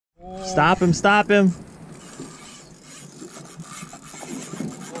Stop him, stop him.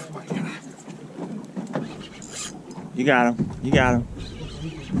 Oh my God. You got him, you got him.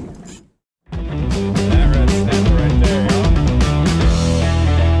 That red snapper right there, y'all.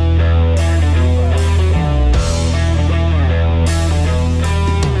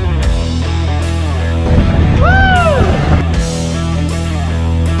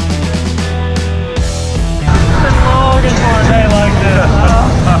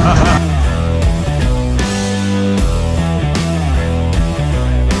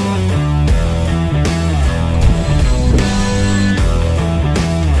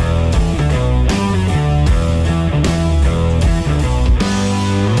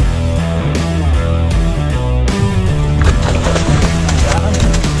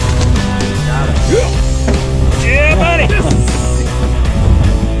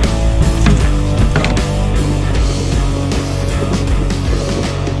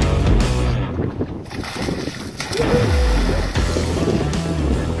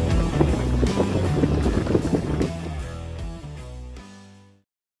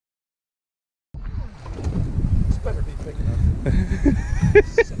 Better be big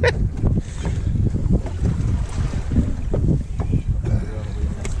enough.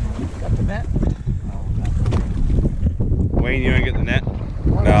 Got the net? Wayne, you want to get the net?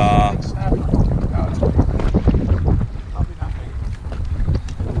 Nah. Nah. Probably not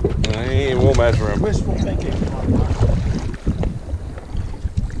big. We'll measure him. Wishful thinking.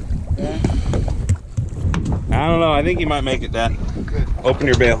 Yeah. I don't know. I think he might make it, Dad. Good. Open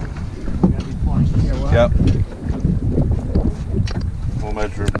your bail. Gotta be flying. Yeah, well, Yep. We'll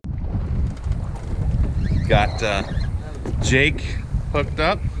measure him. Got Jake hooked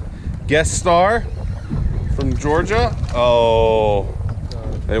up. Guest star from Georgia. Oh,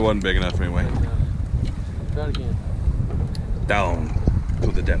 it wasn't big enough anyway. Try it again. Down to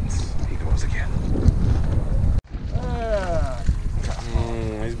the depths he goes again.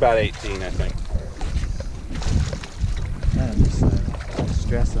 He's about 18, I think. I'm just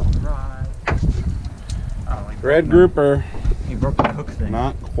stressing. Right. Oh, like Red grouper. He broke my hook thing.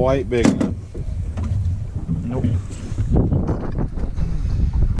 Not quite big enough. Nope.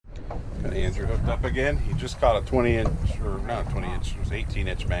 Got Andrew hooked up again. He just caught a 20-inch, or not 20-inch, it was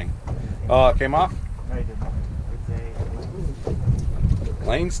 18-inch bang. Oh, it came off? No, he didn't. It's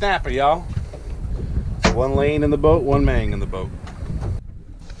Lane snapper, y'all. One lane in the boat, one mang in the boat.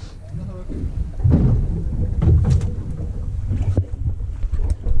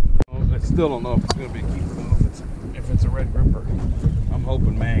 I still don't know if it's going to be a keeper though, if it's a red grouper. I'm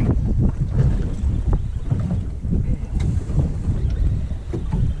hoping mang.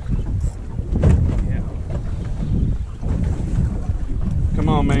 Yeah. Come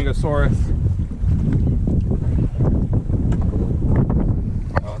on, Mangosaurus.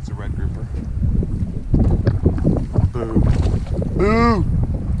 Oh, it's a red grouper. Boo. Boo!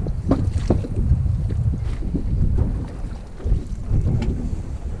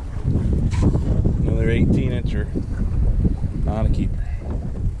 Another 18-incher. Not a keeper.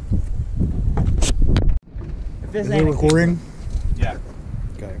 If Is it recording? Yeah.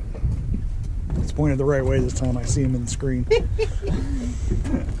 Okay. It's pointed the right way this time. I see him in the screen.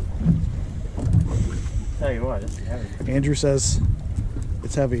 Tell you what, it's heavy. Andrew says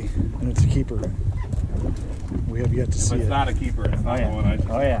it's heavy and it's a keeper. We have yet to see It's it. not a keeper. It's not the one I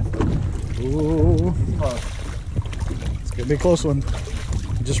Oh yeah. Ooh, Close. it's gonna be a close one.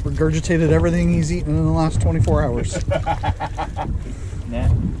 He just regurgitated everything he's eaten in the last 24 hours.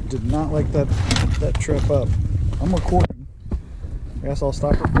 Net. Did not like that trip up. I'm recording. I guess I'll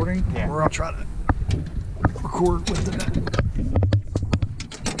stop recording, Yeah. or I'll try to record with the net.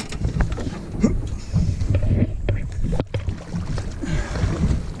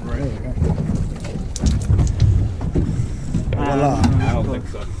 There we go. Voila. I don't think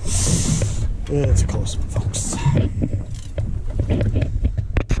so. It's a close one, folks.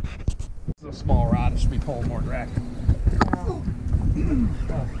 It's a small rod. It should be pulling more drag.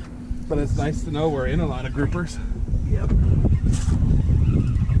 But it's nice to know we're in a lot of groupers. Yep.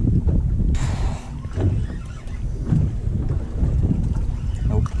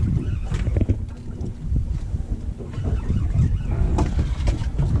 Nope.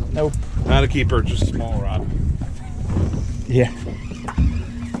 Nope. Not a keeper, just a small rod. Yeah.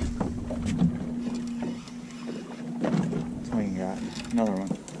 That's what you got. Another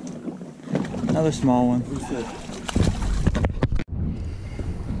one. Another small one.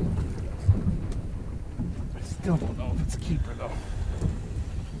 I still don't know if it's a keeper though.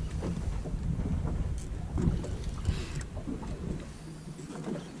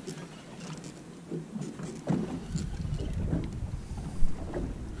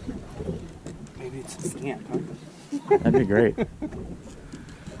 need some sand, huh? That'd be great.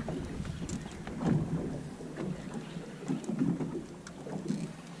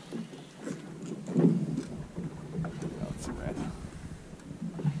 That's red.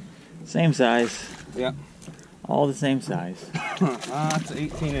 Same size. Yep. All the same size. It's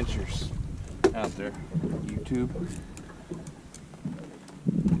 18 inchers out there. YouTube.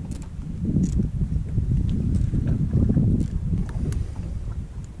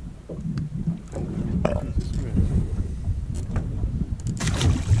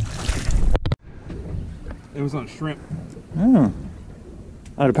 It was on shrimp. Oh.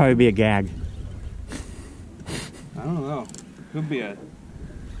 Oh, it'd probably be a gag. I don't know. Could be a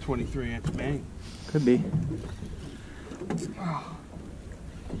 23-inch bang. Could be. Oh.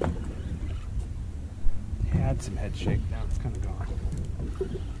 Had some head shake. Now it's kind of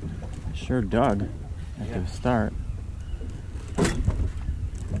gone. Sure dug at Yeah. the start.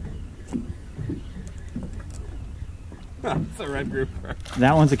 It's a red grouper.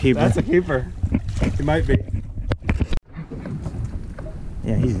 That one's a keeper. That's a keeper. He might be.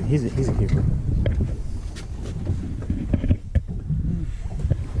 Yeah, he's a keeper.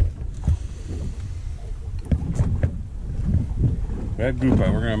 Red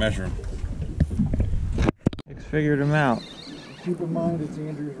grouper. We're gonna measure him. Hicks figured him out. Keep in mind it's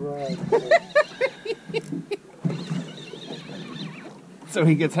Andrew's rod. So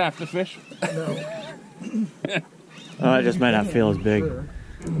he gets half the fish. No. Oh, it just might not feel as big. Sure.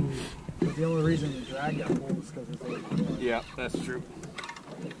 But the only reason the drag got pulled is because it's over. Yeah, that's true.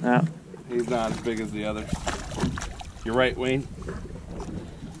 Yeah. He's not as big as the others. You're right, Wayne.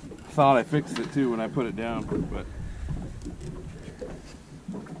 I thought I fixed it too when I put it down, but.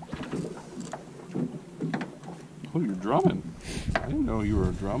 Oh, you're drumming. I didn't know you were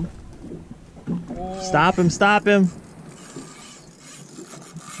a drum. Stop him! Stop him!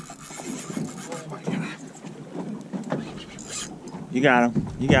 Oh my God. You got him.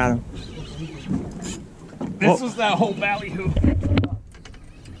 You got him. This Whoa. was that whole ballyhoo.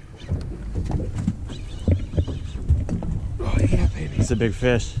 Oh yeah, baby. It's a big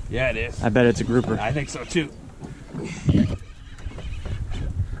fish. Yeah, it is. I bet it's a grouper. I think so too.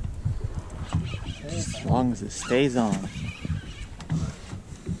 As long as it stays on.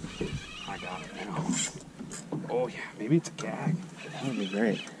 I got it now. Oh yeah, maybe it's a gag. That would be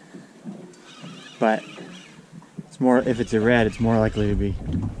great. But it's more, if it's a red, it's more likely to be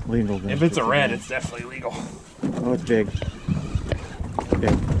legal than If it's a red, gag. it's definitely legal. Oh, it's big.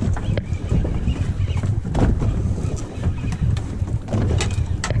 Big.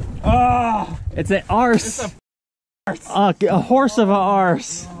 Oh, It's an arse. It's A horse of a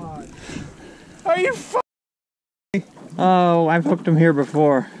arse. are you Oh, I've hooked him here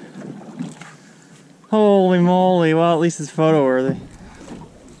before. Holy moly. Well, at least it's photo worthy.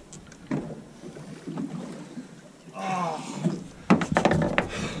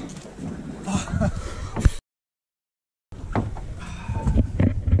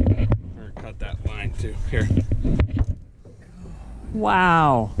 Cut that line too. Here.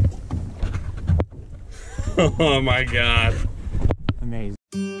 Wow. Oh my God.